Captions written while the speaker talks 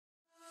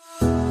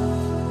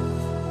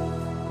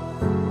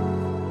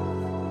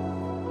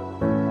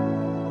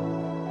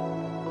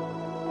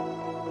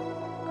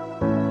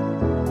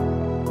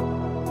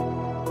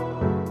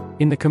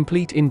In the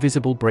complete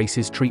invisible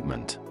braces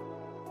treatment,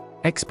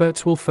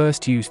 experts will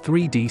first use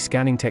 3D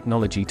scanning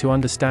technology to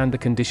understand the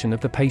condition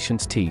of the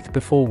patient's teeth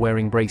before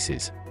wearing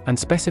braces, and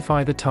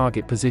specify the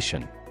target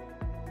position.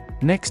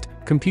 Next,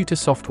 computer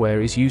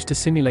software is used to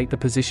simulate the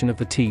position of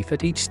the teeth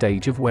at each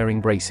stage of wearing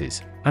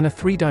braces, and a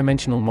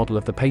three-dimensional model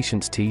of the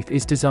patient's teeth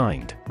is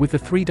designed. With the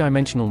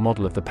three-dimensional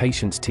model of the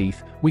patient's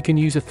teeth, we can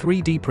use a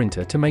 3D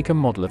printer to make a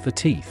model of the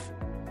teeth.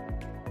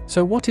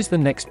 So what is the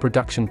next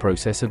production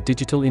process of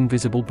digital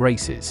invisible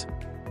braces?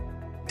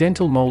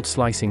 Dental mold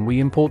slicing. We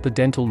import the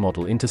dental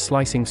model into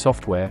slicing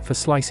software for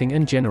slicing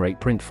and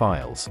generate print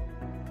files.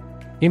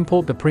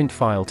 Import the print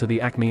file to the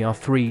Acme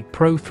R3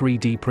 Pro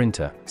 3D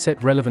printer,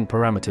 set relevant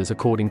parameters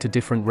according to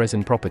different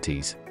resin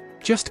properties.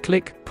 Just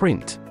click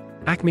Print.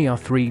 Acme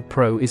R3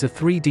 Pro is a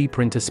 3D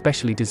printer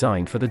specially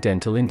designed for the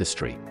dental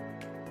industry.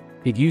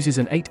 It uses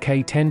an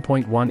 8K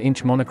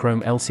 10.1-inch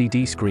monochrome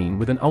LCD screen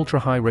with an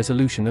ultra-high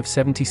resolution of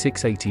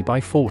 7680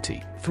 by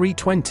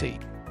 4320.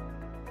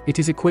 It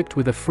is equipped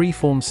with a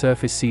free-form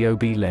surface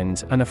COB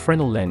lens and a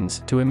Fresnel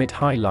lens to emit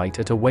high light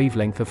at a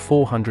wavelength of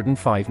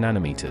 405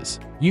 nanometers.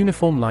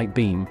 Uniform light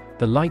beam.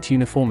 The light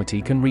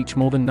uniformity can reach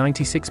more than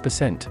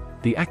 96%.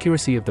 The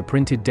accuracy of the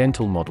printed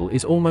dental model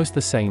is almost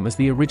the same as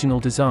the original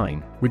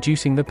design,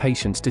 reducing the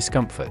patient's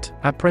discomfort.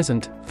 At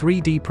present,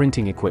 3D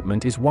printing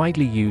equipment is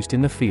widely used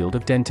in the field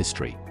of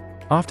dentistry.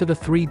 After the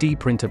 3D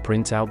printer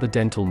prints out the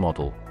dental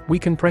model, we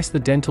can press the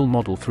dental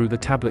model through the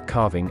tablet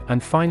carving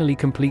and finally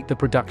complete the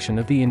production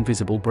of the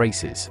invisible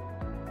braces.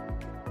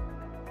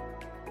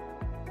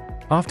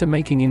 After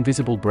making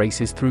invisible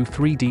braces through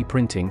 3D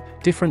printing,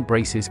 different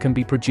braces can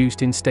be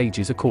produced in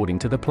stages according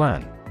to the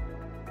plan.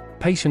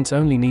 Patients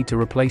only need to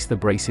replace the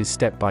braces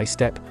step by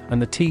step,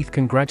 and the teeth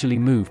can gradually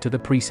move to the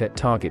preset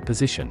target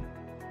position.